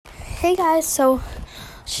Hey guys, so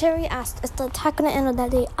Sherry asked, is the attack going to end on that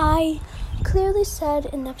day? I clearly said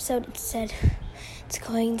in the episode, it said it's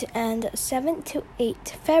going to end 7 to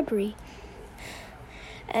 8 February.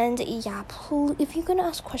 And yeah, if you're going to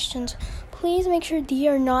ask questions, please make sure they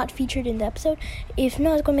are not featured in the episode. If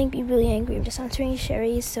not, it's going to make me really angry. I'm just answering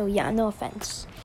Sherry, so yeah, no offense.